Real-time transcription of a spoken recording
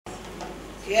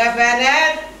يا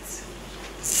بنات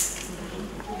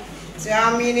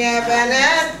تعمين يا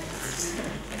بنات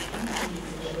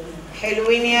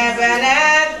حلوين يا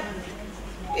بنات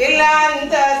إلا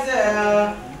عند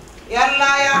ذا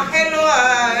يلا يا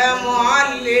حلوة يا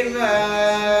معلمة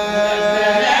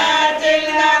بنات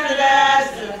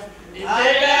المدرسة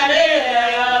الجميلة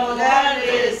يا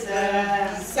مدرسة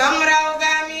سمرة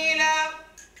وجميلة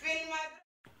في المدرسة.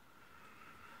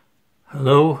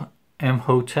 Hello,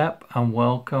 Imhotep, and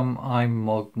welcome. I'm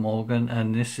Mog Morgan,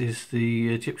 and this is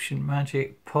the Egyptian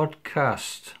Magick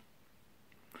Podcast.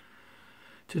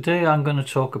 Today I'm going to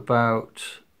talk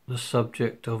about the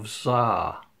subject of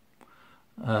Zar,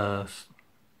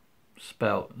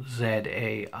 spelt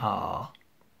Z-A-R,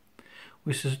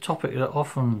 which is a topic that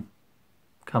often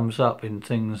comes up in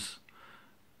things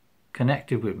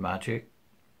connected with magic.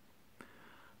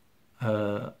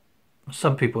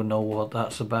 Some people know what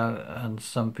that's about, and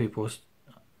some people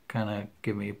kind of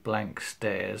give me blank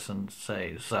stares and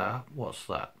say, Zar, what's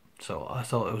that? So I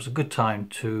thought it was a good time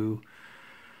to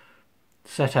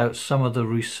set out some of the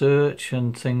research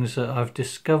and things that I've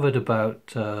discovered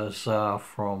about Zar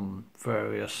from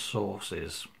various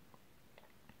sources.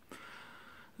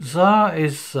 Zar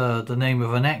is the name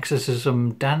of an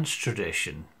exorcism dance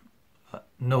tradition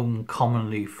known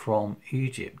commonly from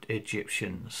Egypt,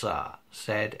 Egyptian Zar,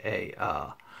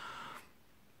 Z-A-R.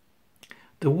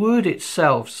 The word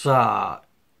itself, Zar,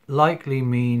 likely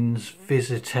means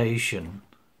visitation,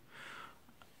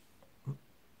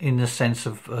 in the sense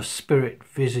of a spirit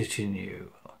visiting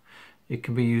you. It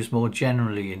can be used more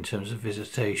generally in terms of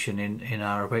visitation in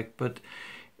Arabic, but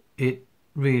it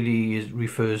really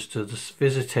refers to the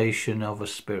visitation of a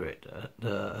spirit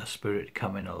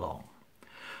coming along.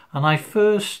 And I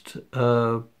first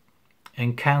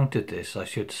encountered this, I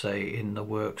should say, in the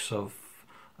works of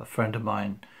a friend of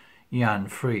mine, Jan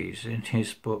Fries, in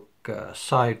his book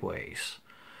Sideways,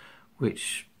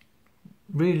 which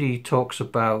really talks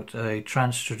about a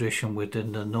trance tradition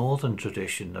within the northern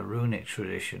tradition, the runic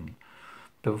tradition.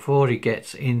 But before he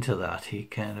gets into that, he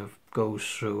kind of goes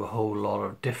through a whole lot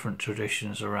of different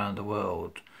traditions around the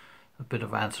world, a bit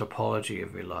of anthropology,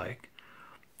 if you like,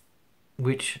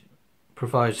 which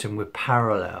provides him with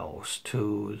parallels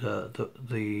to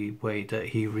the way that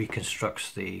he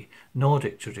reconstructs the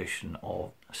Nordic tradition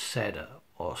of Seder,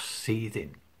 or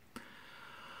seething.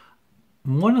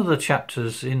 One of the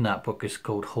chapters in that book is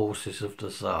called Horses of the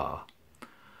Zar,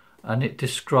 and it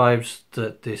describes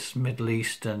that this Middle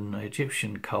Eastern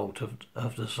Egyptian cult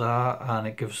of the Zar, and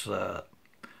it gives a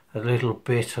little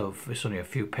bit of, it's only a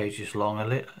few pages long,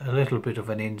 a little bit of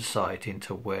an insight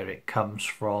into where it comes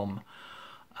from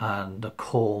and the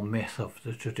core myth of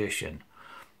the tradition.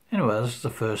 Anyway, this is the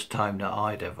first time that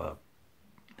I'd ever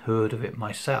heard of it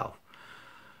myself.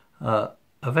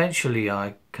 Eventually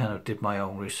I kind of did my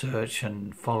own research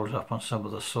and followed up on some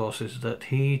of the sources that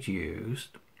he'd used,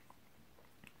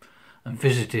 and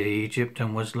visited Egypt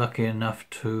and was lucky enough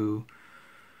to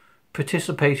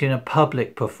participate in a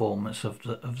public performance of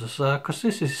the Zar, because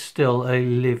this is still a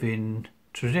living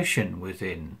tradition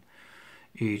within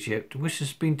Egypt, which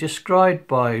has been described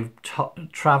by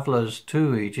travellers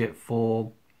to Egypt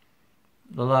for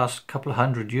the last couple of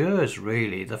hundred years,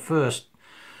 really. The first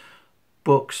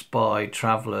books by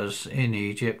travellers in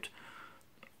Egypt,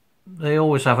 they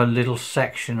always have a little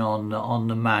section on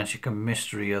the magic and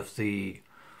mystery of the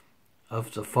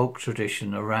folk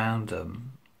tradition around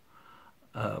them.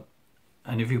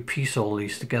 And if you piece all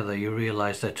these together, you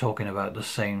realise they're talking about the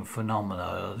same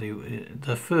phenomena.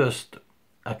 The first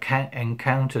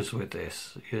encounters with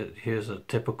this, here's a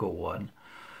typical one.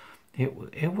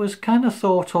 It was kind of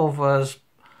thought of as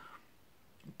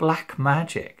black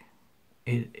magic,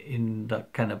 in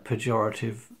that kind of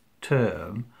pejorative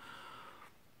term.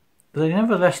 They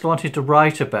nevertheless wanted to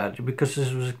write about it because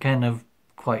this was kind of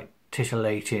quite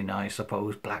titillating, I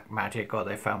suppose, black magic, or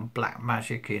they found black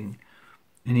magic in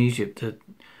Egypt.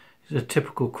 The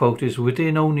typical quote is,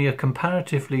 "Within only a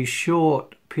comparatively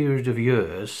short period of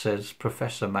years," says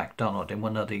Professor MacDonald in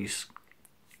one of these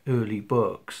early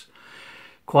books,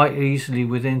 "quite easily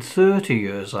within 30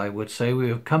 years, I would say, we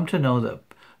have come to know that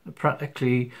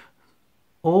practically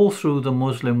all through the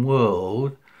Muslim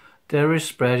world there is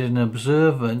spread an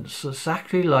observance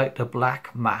exactly like the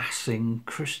Black Mass in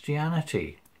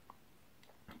Christianity.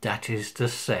 That is to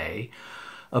say,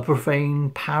 a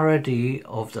profane parody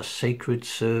of the sacred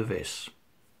service."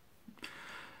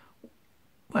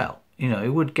 Well, you know, it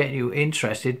would get you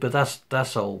interested, but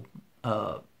that's all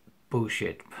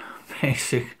bullshit,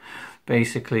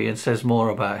 basically, and says more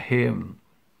about him,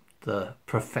 the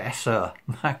Professor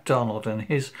MacDonald, and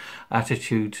his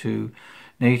attitude to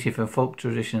native and folk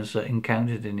traditions that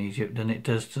encountered in Egypt than it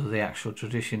does to the actual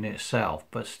tradition itself.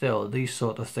 But still, these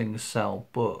sort of things sell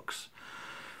books.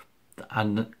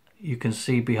 And you can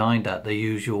see behind that the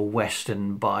usual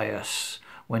Western bias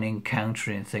when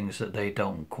encountering things that they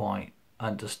don't quite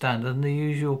understand, and the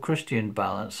usual Christian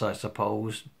balance, I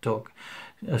suppose,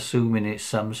 assuming it's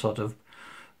some sort of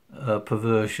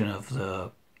perversion of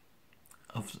the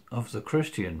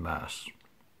Christian mass.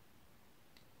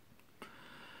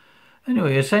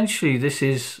 Anyway, essentially this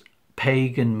is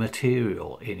pagan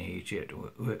material in Egypt.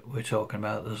 We're talking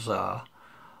about the Tsar.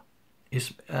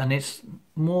 And it's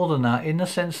more than that, in the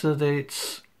sense that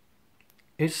it's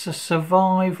a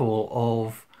survival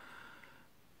of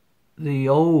the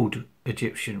old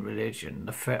Egyptian religion,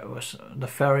 the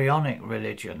pharaonic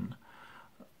religion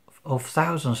of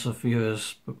thousands of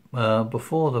years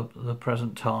before the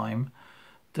present time,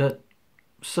 that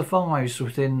survives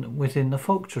within the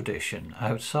folk tradition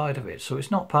outside of it. So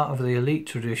it's not part of the elite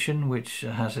tradition, which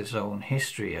has its own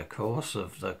history, of course,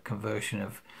 of the conversion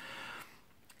of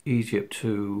Egypt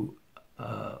to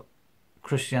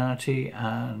Christianity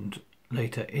and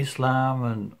later Islam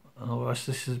and all the rest.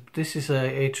 This is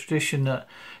a tradition that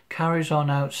carries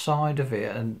on outside of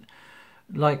it, and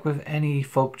like with any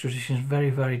folk tradition, it's very,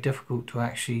 very difficult to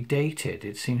actually date it.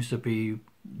 It seems to be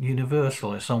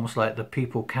universal. It's almost like the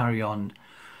people carry on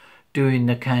doing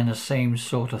the kind of same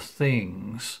sort of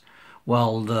things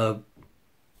while the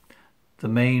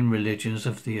main religions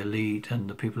of the elite and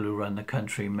the people who run the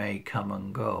country may come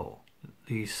and go.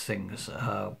 These things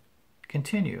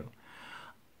continue.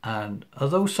 And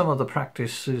although some of the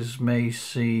practices may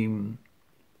seem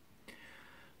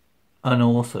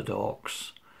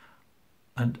unorthodox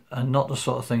and not the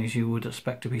sort of things you would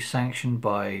expect to be sanctioned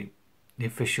by the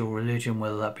official religion,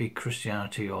 whether that be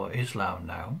Christianity or Islam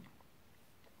now,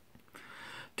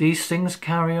 these things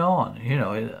carry on,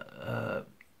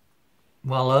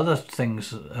 while other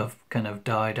things have kind of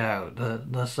died out.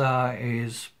 The Tsar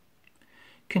is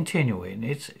continuing.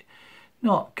 It's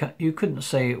not, you couldn't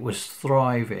say it was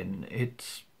thriving.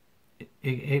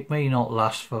 It may not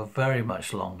last for very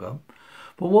much longer.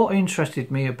 But what interested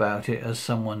me about it, as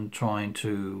someone trying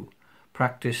to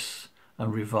practice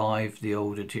and revive the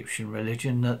old Egyptian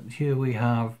religion, that here we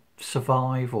have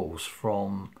survivals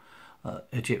from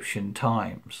Egyptian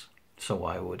times, so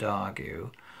I would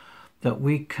argue, that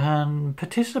we can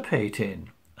participate in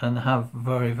and have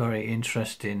very, very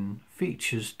interesting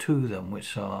features to them,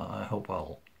 which I hope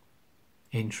I'll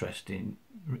interest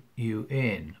you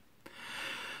in.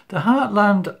 The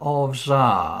heartland of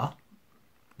Zar,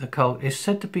 the cult, is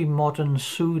said to be modern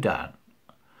Sudan,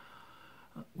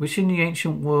 which in the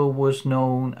ancient world was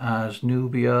known as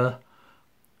Nubia,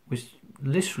 which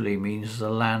literally means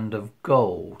the land of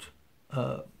gold,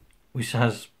 which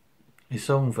has its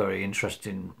own very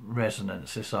interesting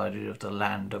resonance, this idea of the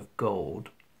land of gold.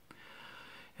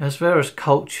 It has various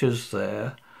cultures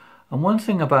there, and one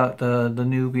thing about the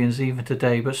Nubians even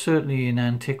today, but certainly in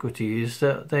antiquity, is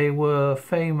that they were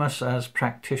famous as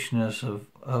practitioners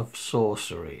of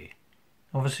sorcery.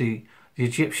 Obviously, the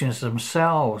Egyptians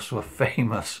themselves were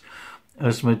famous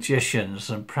as magicians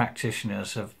and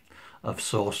practitioners of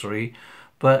sorcery.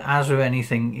 But as with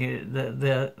anything,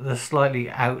 they're slightly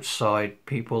outside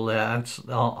people. They're out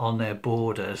on their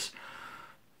borders.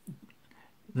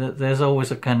 There's always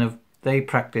a kind of, they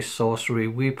practice sorcery,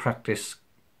 we practice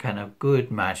kind of good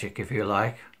magic, if you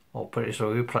like. Or put it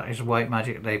so, we practice white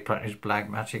magic, they practice black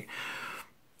magic.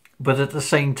 But at the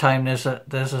same time, there's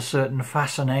a certain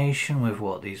fascination with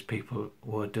what these people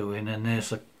were doing, and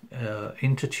there's a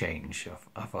interchange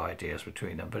of ideas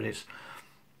between them. But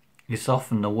it's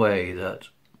often the way that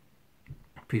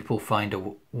people find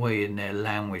a way in their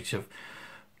language of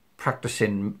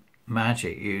practicing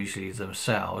magic, usually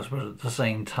themselves, but at the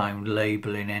same time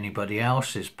labelling anybody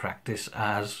else's practice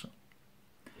as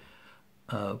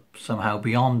somehow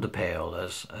beyond the pale,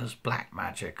 as black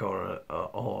magic,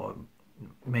 or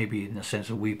maybe in the sense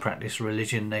that we practice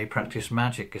religion, they practice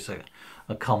magic, is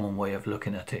a common way of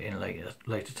looking at it in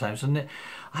later times. And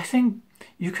I think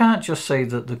you can't just say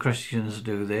that the Christians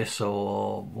do this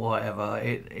or whatever.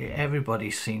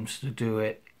 Everybody seems to do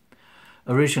it.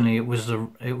 Originally, it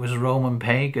was Roman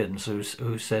pagans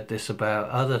who said this about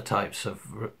other types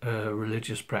of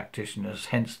religious practitioners.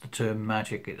 Hence, the term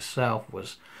magic itself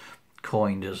was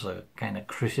coined as a kind of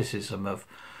criticism of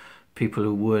people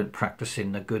who weren't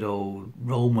practicing the good old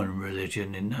Roman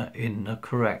religion in the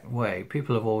correct way.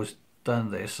 People have always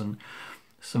done this, and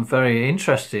some very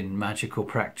interesting magical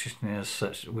practitioners,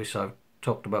 which I've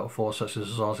talked about before, such as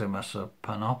Zosimus of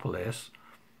Panopolis.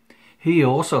 He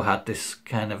also had this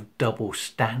kind of double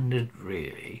standard,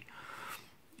 really,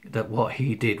 that what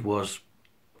he did was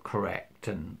correct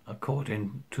and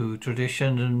according to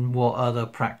tradition and what other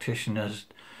practitioners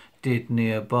did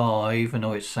nearby, even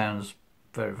though it sounds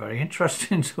very, very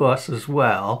interesting to us as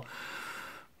well.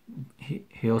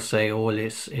 He'll say, oh,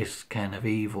 it's kind of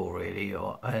evil, really,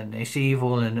 and it's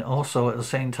evil, and also at the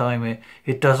same time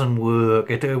it doesn't work.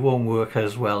 It won't work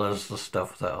as well as the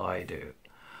stuff that I do.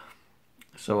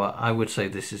 So I would say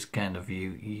this is kind of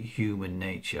human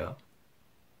nature.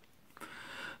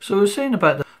 So we're saying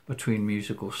about between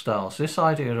musical styles, this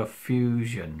idea of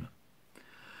fusion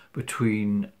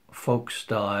between folk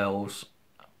styles,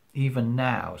 even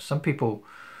now, some people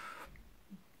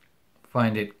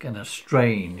find it kind of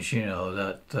strange,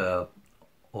 that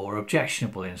or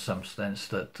objectionable in some sense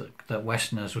that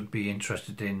Westerners would be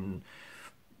interested in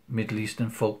Middle Eastern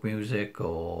folk music,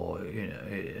 or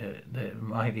they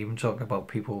might even talk about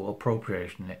people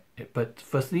appropriating it. But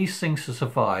for these things to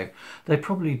survive, they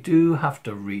probably do have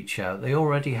to reach out. They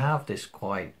already have this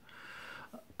quite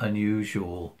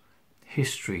unusual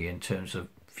history in terms of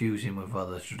fusing with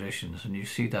other traditions, and you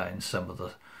see that in some of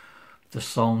the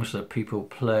songs that people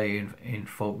play in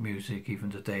folk music even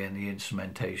today, and the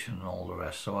instrumentation and all the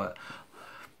rest. So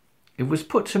it was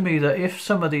put to me that if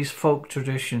some of these folk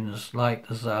traditions like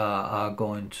the Tsar are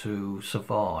going to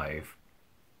survive,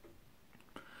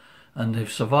 and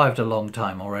they've survived a long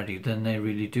time already, then they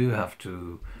really do have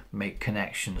to make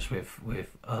connections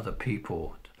with other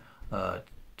people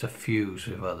to fuse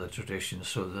with other traditions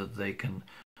so that they can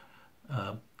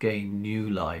gain new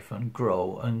life and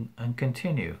grow and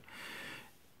continue.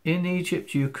 In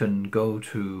Egypt, you can go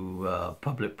to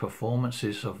public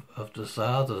performances of the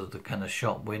Tsar, the kind of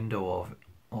shop window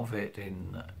of it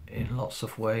in lots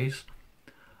of ways,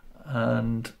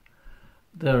 and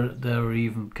there are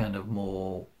even kind of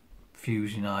more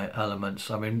fusion elements.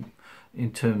 I mean,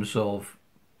 in terms of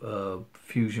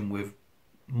fusion with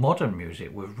modern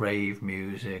music, with rave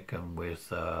music and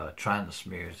with trance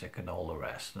music and all the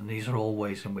rest, and these are all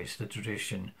ways in which the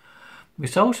tradition,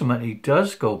 which ultimately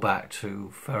does go back to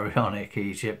pharaonic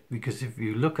Egypt, because if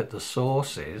you look at the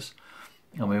sources,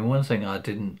 I mean, one thing I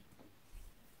didn't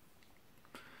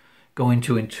go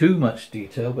into in too much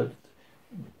detail, but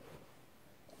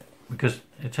because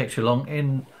it takes too long,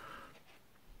 in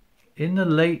the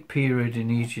late period in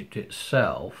Egypt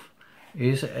itself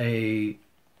is a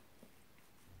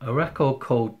record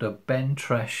called the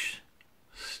Bentresh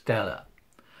Stela.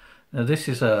 Now this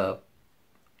is a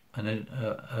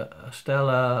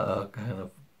stela, a kind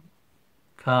of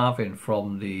carving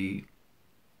from the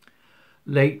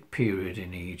late period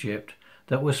in Egypt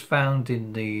that was found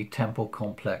in the temple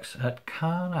complex at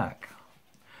Karnak.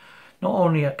 Not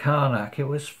only at Karnak, it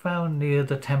was found near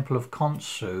the temple of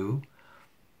Khonsu,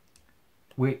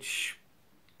 which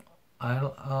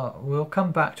we'll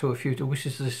come back to which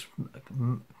is this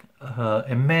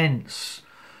immense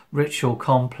ritual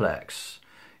complex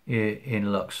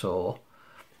in Luxor,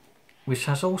 which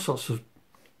has all sorts of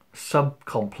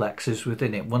sub-complexes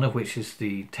within it, one of which is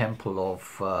the temple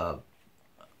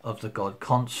of the god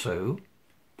Khonsu.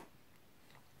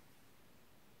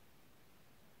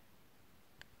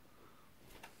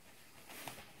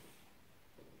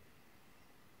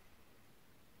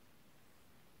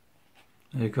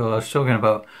 There you go. I was talking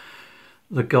about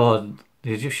the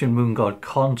Egyptian moon god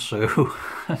Khonsu,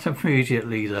 and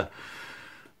immediately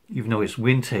even though it's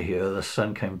winter here, the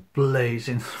sun came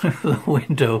blazing through the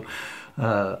window.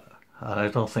 I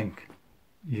don't think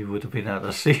you would have been able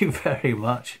to see very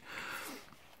much.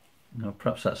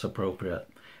 Perhaps that's appropriate.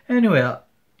 Anyway,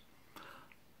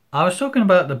 I was talking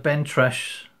about the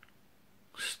Bentresh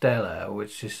Stela,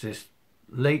 which is this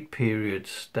late period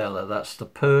stela. That's the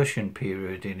Persian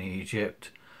period in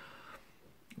Egypt,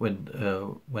 when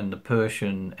the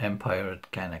Persian Empire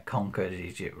had kind of conquered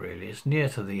Egypt. Really, it's near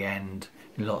to the end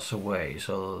in lots of ways,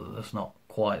 so that's not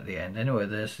quite the end. Anyway,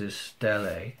 there's this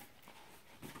stele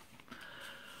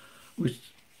which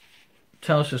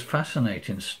tells us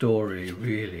fascinating story,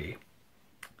 really,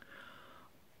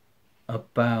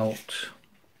 about,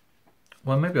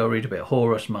 well, maybe I'll read a bit.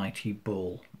 Horus Mighty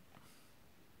Bull.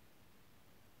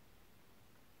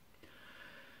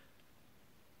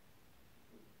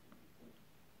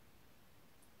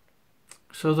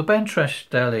 So the Bentresh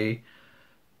Stele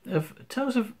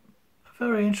tells a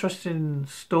very interesting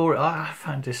story. I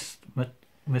find this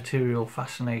material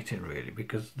fascinating, really,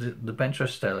 because the Bentresh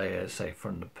Stele is, say,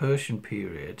 from the Persian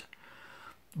period,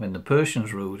 when the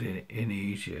Persians ruled in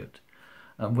Egypt,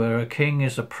 and where a king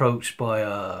is approached by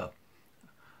a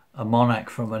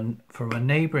monarch from a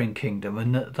neighbouring kingdom,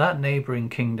 and that neighbouring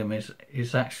kingdom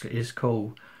is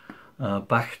called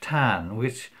Bakhtan,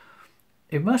 which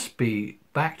it must be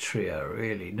Bactria,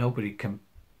 really. Nobody can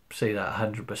say that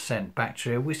 100%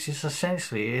 Bactria, which is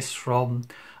essentially is from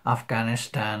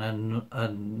Afghanistan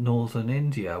and northern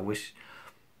India, which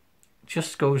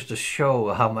just goes to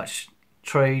show how much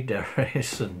trade there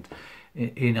is and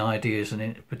in ideas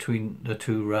and between the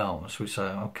two realms, which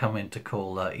I'm coming to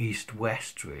call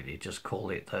East-West, really. Just call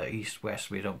it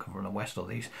East-West. We don't come from the West or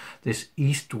the East. This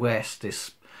East-West,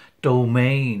 this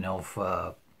domain of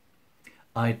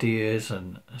ideas,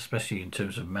 and especially in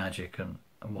terms of magic and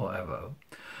whatever.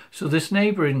 So this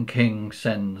neighbouring king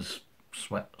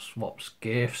swaps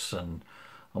gifts and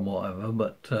whatever,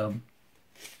 but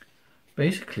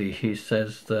basically he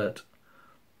says that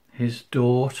his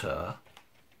daughter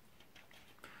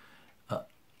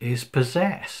is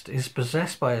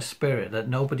possessed by a spirit that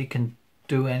nobody can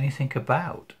do anything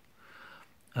about.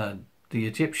 The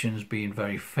Egyptians being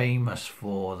very famous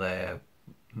for their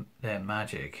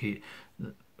magic,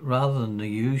 rather than the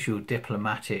usual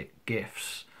diplomatic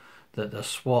gifts that are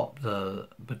swapped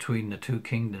between the two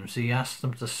kingdoms, he asked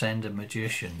them to send a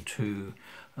magician to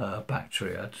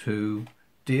Bactria to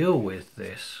deal with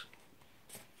this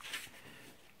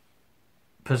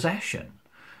possession.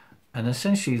 And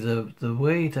essentially the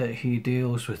way that he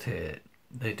deals with it,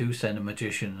 they do send a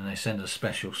magician and they send a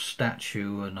special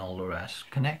statue and all the rest,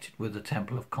 connected with the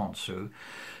Temple of Khonsu.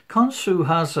 Khonsu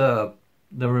has the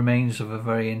remains of a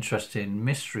very interesting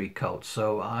mystery cult,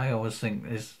 so I always think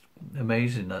it's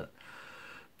amazing that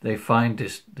they find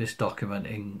this document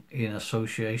in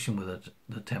association with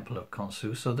the Temple of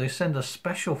Khonsu. So they send a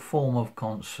special form of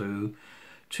Khonsu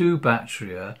to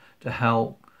Bactria to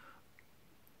help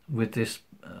with this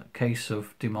case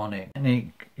of demonic. And it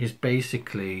is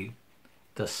basically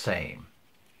the same.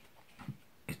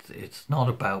 It's not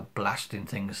about blasting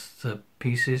things to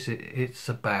pieces. It's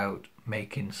about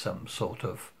making some sort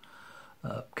of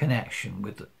connection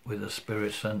with the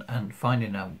spirits and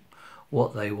finding out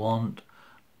what they want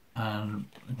and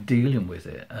dealing with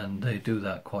it, and they do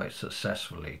that quite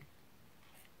successfully.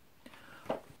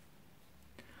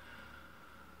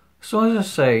 So as I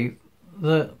say,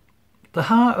 the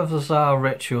heart of the Tsar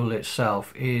ritual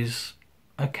itself is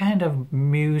a kind of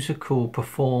musical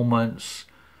performance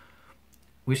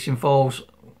which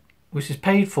is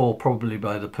paid for probably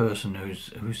by the person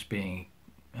who's being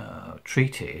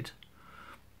treated.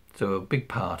 So a big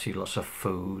party, lots of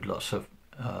food, lots of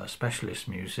specialist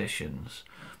musicians,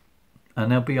 and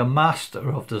there'll be a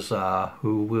master of the Tsar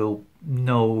who will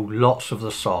know lots of the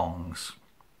songs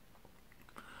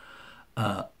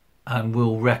and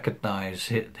will recognize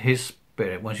his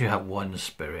spirit. Once you have one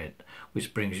spirit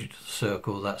which brings you to the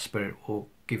circle, that spirit will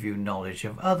give you knowledge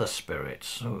of other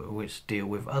spirits which deal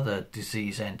with other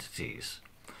disease entities.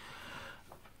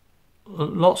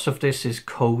 Lots of this is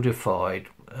codified.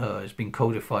 It's been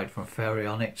codified from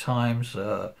pharaonic times,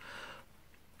 and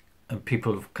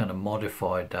people have kind of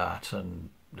modified that, and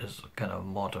there's a kind of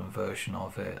modern version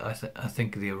of it. I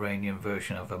think the Iranian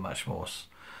version of a much more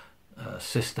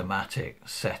systematic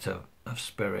set of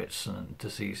spirits and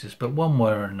diseases. But one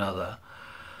way or another,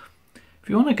 if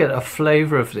you want to get a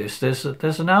flavour of this, there's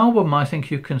an album I think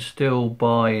you can still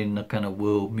buy in the kind of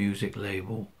world music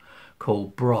label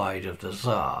called Bride of the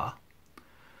Tsar,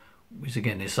 which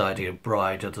again, this idea of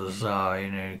Bride of the Tsar,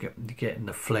 you know, getting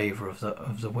the flavour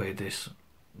of the way this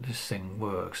thing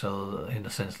works. So in a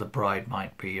sense, the bride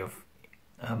might be of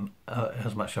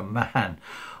as much a man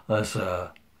as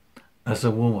a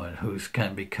woman who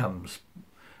becomes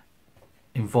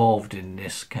involved in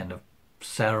this kind of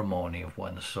ceremony of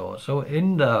one sort. So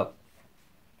in the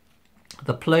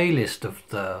playlist of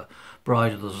the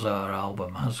Bride of the Tsar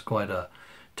album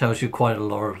tells you quite a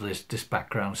lot of this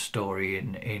background story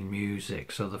in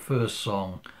music. So the first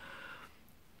song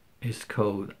is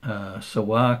called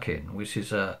Sawakin, which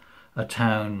is a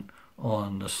town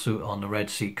on the Red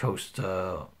Sea coast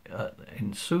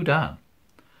in Sudan.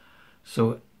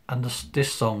 So, and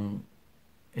this song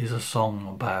is a song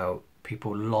about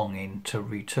people longing to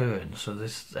return. So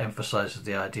this emphasizes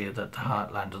the idea that the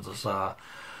heartland of the Tsar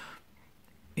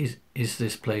is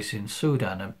this place in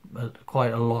Sudan, and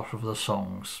quite a lot of the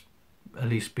songs at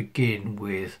least begin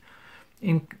with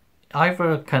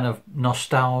either a kind of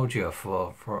nostalgia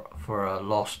for a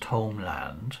lost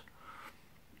homeland,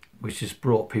 which has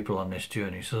brought people on this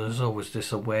journey. So there's always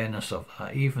this awareness of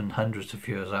that, even hundreds of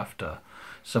years after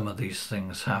some of these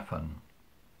things happen.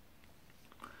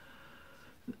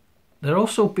 There'll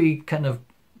also be kind of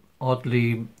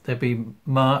there'll be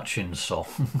marching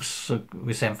songs,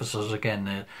 which emphasise again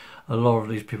that a lot of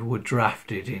these people were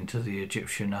drafted into the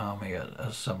Egyptian army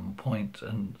at some point,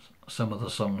 and some of the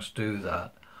songs do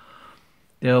that.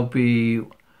 There'll be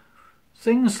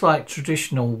things like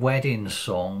traditional wedding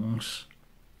songs,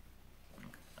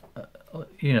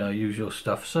 usual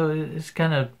stuff. So it's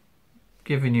kind of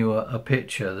giving you a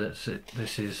picture that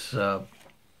this is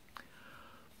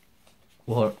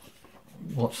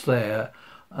what's there.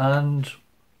 And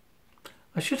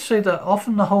I should say that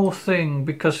often the whole thing,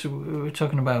 because we were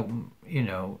talking about,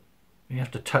 you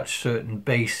have to touch certain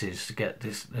bases to get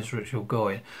this ritual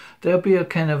going. There'll be a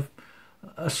kind of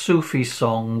a Sufi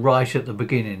song right at the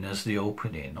beginning as the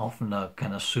opening. Often a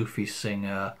kind of Sufi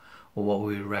singer, or what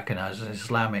we recognise as an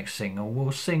Islamic singer,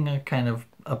 will sing a kind of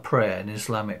a prayer, an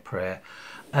Islamic prayer,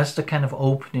 as the kind of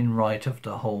opening right of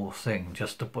the whole thing,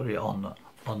 just to put it on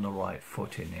the right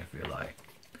footing, if you like.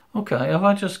 Okay, have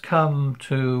I just come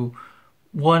to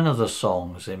one of the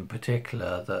songs in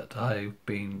particular that I've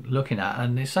been looking at,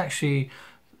 and it's actually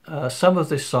some of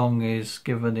this song is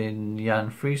given in Jan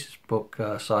Fries's book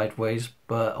Sideways,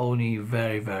 but only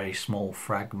very, very small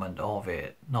fragment of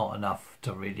it, not enough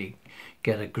to really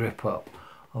get a grip up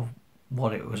of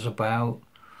what it was about.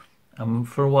 And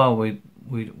for a while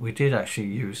we did actually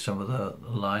use some of the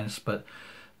lines, but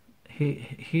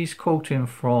he's quoting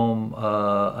from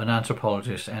an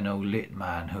anthropologist, N.O.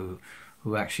 Littman,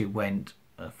 who actually went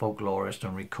a folklorist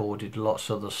and recorded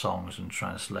lots of the songs and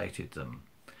translated them.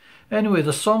 Anyway,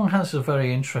 the song has a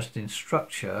very interesting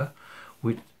structure,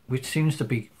 which seems to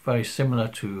be very similar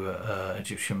to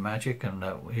Egyptian magic, and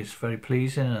that is very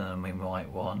pleasing and a Mimite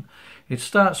one. It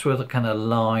starts with a kind of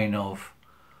line of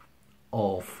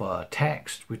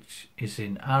text, which is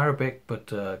in Arabic, but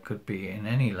could be in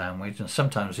any language, and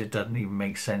sometimes it doesn't even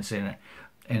make sense in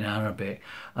Arabic.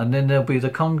 And then there'll be the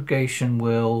congregation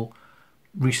will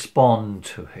respond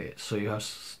to it. So you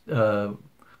have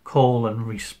call and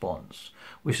response,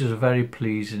 which is a very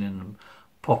pleasing and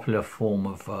popular form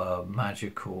of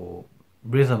magical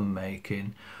rhythm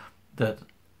making that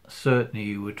certainly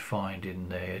you would find in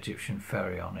the Egyptian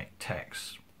pharaonic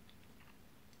texts.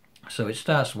 So it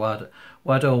starts wado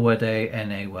wade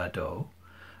ene wado,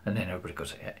 and then everybody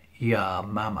goes ya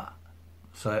mama.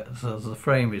 So the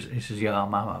frame is ya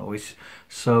mama, which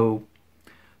so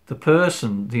the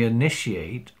person, the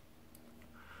initiate,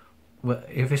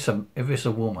 if it's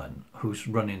a woman who's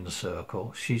running the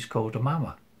circle, she's called a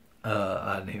mama,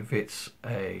 and if it's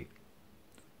a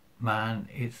man,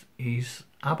 he's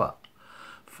abba,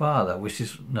 father, which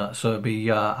is not, so it'd be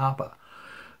ya abba,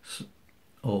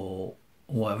 or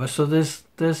whatever. So there's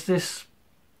this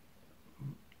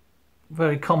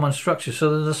very common structure.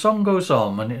 So the song goes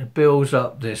on and it builds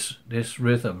up this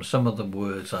rhythm. Some of the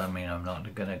words, I'm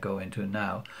not going to go into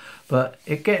now, but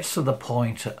it gets to the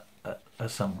point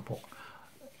at some point,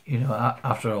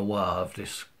 after a while of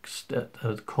this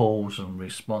calls and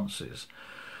responses,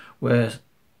 where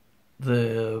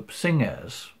the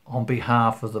singers, on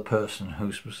behalf of the person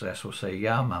who's possessed, will say,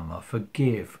 "Ya mama,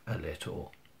 forgive a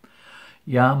little.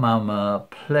 Ya mama,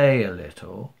 play a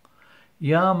little.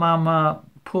 Ya mama,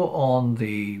 put on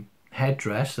the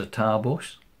headdress, the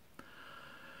tarbus.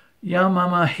 Ya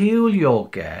mama, heal your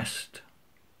guest.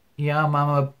 Ya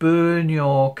mama, burn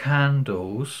your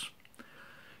candles.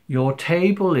 Your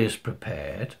table is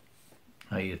prepared."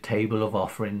 Your table of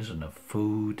offerings and of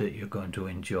food that you're going to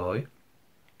enjoy.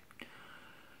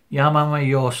 "Ya mama,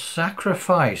 your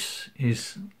sacrifice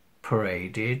is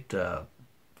paraded.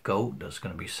 Goat that's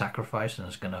going to be sacrificed and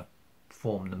is going to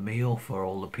form the meal for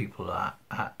all the people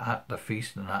at the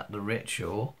feast and at the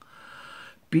ritual.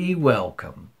 Be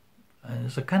welcome." And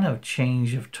there's a kind of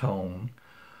change of tone,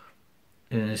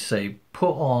 and they say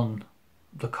put on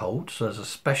the coat. So there's a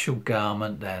special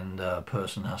garment then the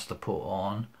person has to put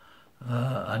on,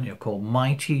 and you're called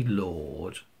 "Mighty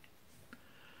Lord,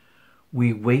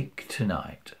 we wake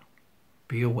tonight.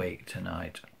 Be awake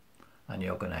tonight, and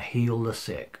you're going to heal the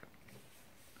sick."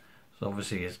 So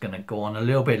obviously it's going to go on a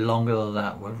little bit longer than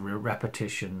that with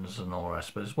repetitions and all the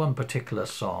rest, but there's one particular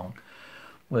song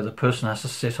where the person has to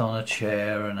sit on a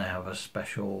chair and they have a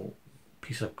special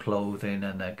piece of clothing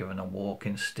and they're given a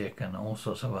walking stick and all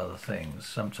sorts of other things.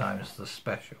 Sometimes the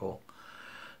special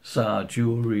Tsar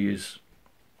jewellery is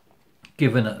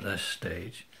given at this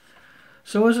stage.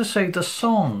 So as I say, the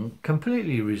song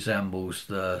completely resembles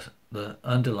the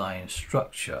underlying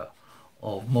structure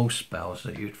of most spells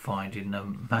that you'd find in the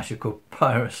magical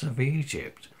papyrus of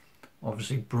Egypt,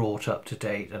 obviously brought up to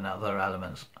date and other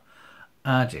elements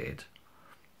added.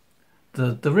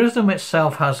 The rhythm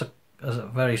itself has a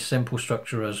very simple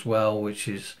structure as well, which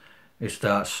is it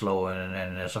starts slow and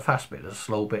then there's a fast bit, there's a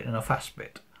slow bit and a fast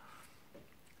bit,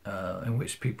 in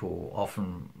which people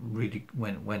often really,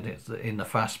 when it's in the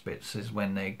fast bits is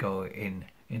when they go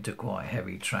into quite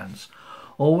heavy trance,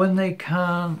 or when they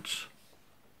can't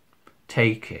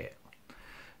take it,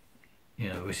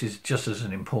 which is just as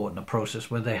an important a process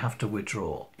where they have to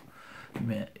withdraw.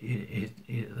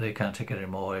 they can't take it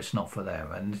anymore, it's not for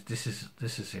them, and this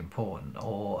is important.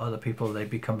 Or other people, they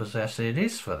become possessed, it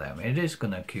is for them, it is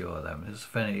going to cure them. It's a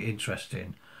very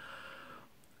interesting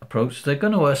approach. They're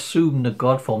going to assume the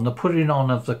God form, the putting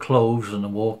on of the clothes and the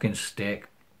walking stick.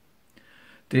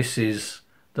 This is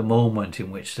the moment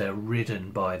in which they're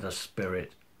ridden by the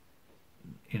spirit.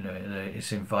 You know,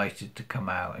 it's invited to come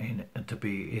out and to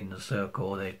be in the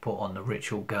circle. They put on the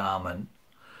ritual garment,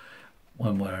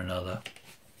 one way or another,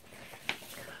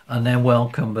 and they're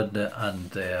welcomed and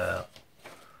they're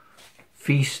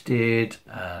feasted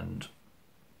and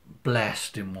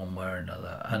blessed in one way or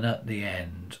another. And at the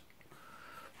end,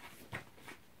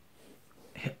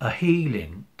 a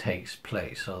healing takes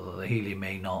place, although the healing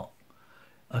may not,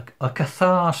 a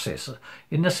catharsis,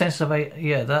 in the sense of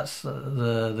that's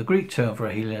the Greek term for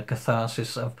a healing, a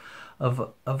catharsis of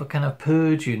a kind of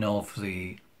purging of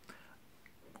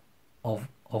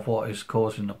what is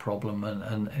causing the problem,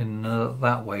 and in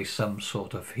that way some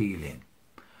sort of healing.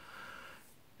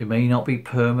 It may not be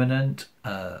permanent.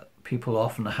 People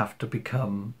often have to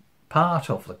become part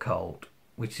of the cult,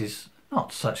 which is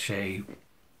not such a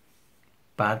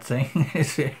bad thing,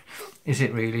 is it? Is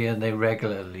it really? And they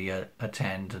regularly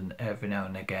attend, and every now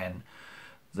and again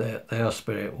their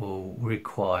spirit will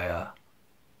require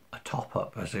a top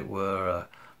up, as it were,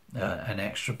 an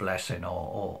extra blessing,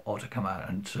 or to come out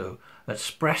and to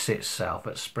express itself,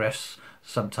 express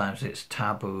sometimes its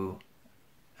taboo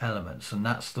elements. And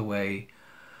that's the way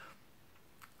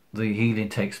the healing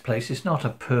takes place. It's not a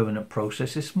permanent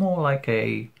process, it's more like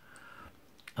a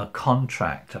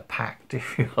contract, a pact,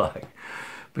 if you like,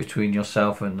 between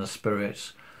yourself and the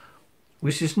spirits,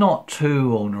 which is not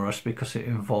too onerous because it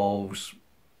involves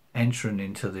entering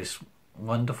into this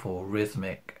wonderful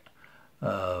rhythmic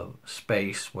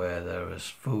space where there is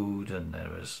food and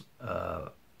there is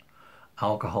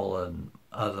alcohol and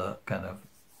other kind of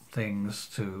things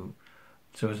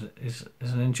it's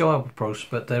an enjoyable process.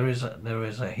 But there is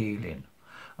a healing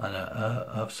and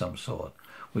of some sort,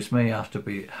 which may have to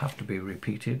be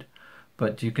repeated.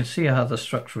 But you can see how the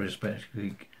structure is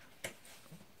basically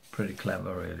pretty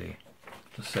clever, really.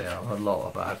 To say, I have a lot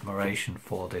of admiration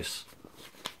for this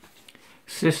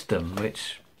system,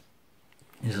 which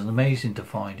is amazing to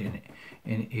find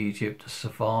in Egypt. The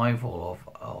survival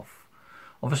of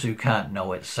obviously we can't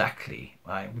know exactly,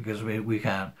 right, because we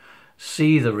can't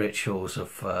see the rituals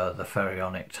of the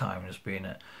pharaonic times being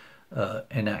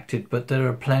enacted, but there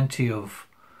are plenty of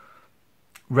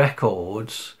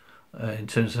records in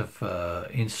terms of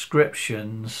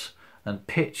inscriptions and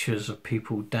pictures of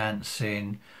people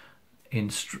dancing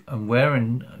and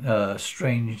wearing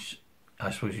strange,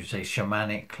 I suppose you'd say,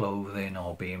 shamanic clothing,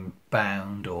 or being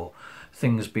bound, or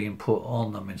things being put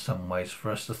on them in some ways,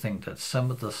 for us to think that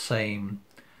some of the same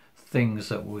things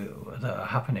that are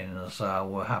happening in the Tsar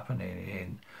were happening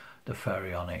in the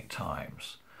pharaonic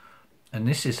times. And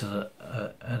this is an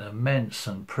immense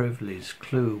and privileged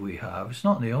clue we have. It's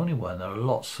not the only one. There are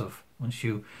lots of, once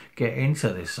you get into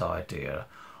this idea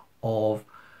of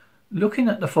looking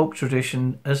at the folk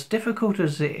tradition, as difficult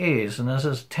as it is and as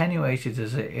attenuated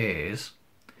as it is,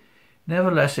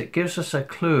 nevertheless it gives us a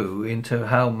clue into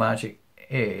how magic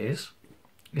is.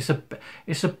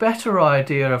 It's a better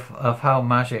idea of how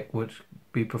magic would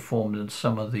be performed than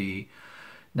some of the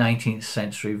 19th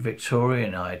century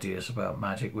Victorian ideas about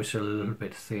magic, which are a little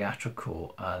bit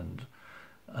theatrical and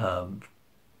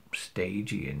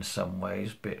stagey in some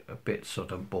ways, a bit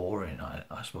sort of boring,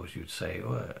 I suppose you'd say,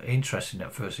 or interesting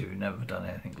at first if you've never done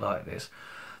anything like this.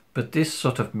 But this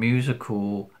sort of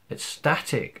musical,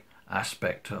 ecstatic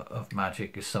aspect of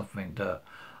magic is something that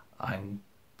I'm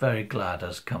very glad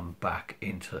has come back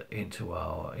into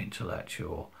our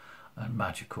intellectual and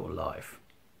magical life.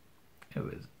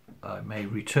 I may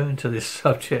return to this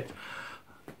subject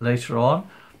later on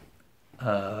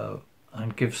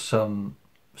and give some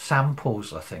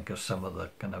samples, I think, of some of the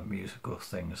kind of musical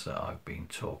things that I've been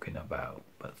talking about.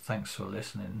 But thanks for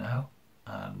listening now,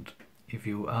 and if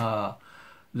you are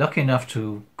lucky enough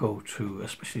to go to,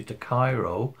 especially to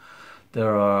Cairo,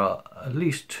 there are at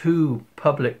least 2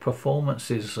 public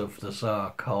performances of the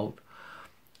Tsar cult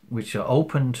which are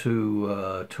open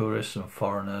to tourists and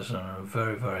foreigners, and are a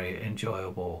very, very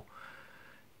enjoyable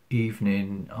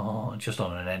evening, just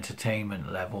on an entertainment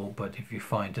level. But if you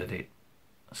find that it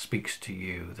speaks to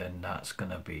you, then that's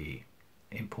going to be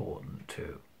important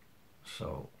too.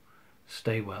 So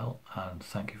stay well, and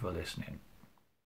thank you for listening.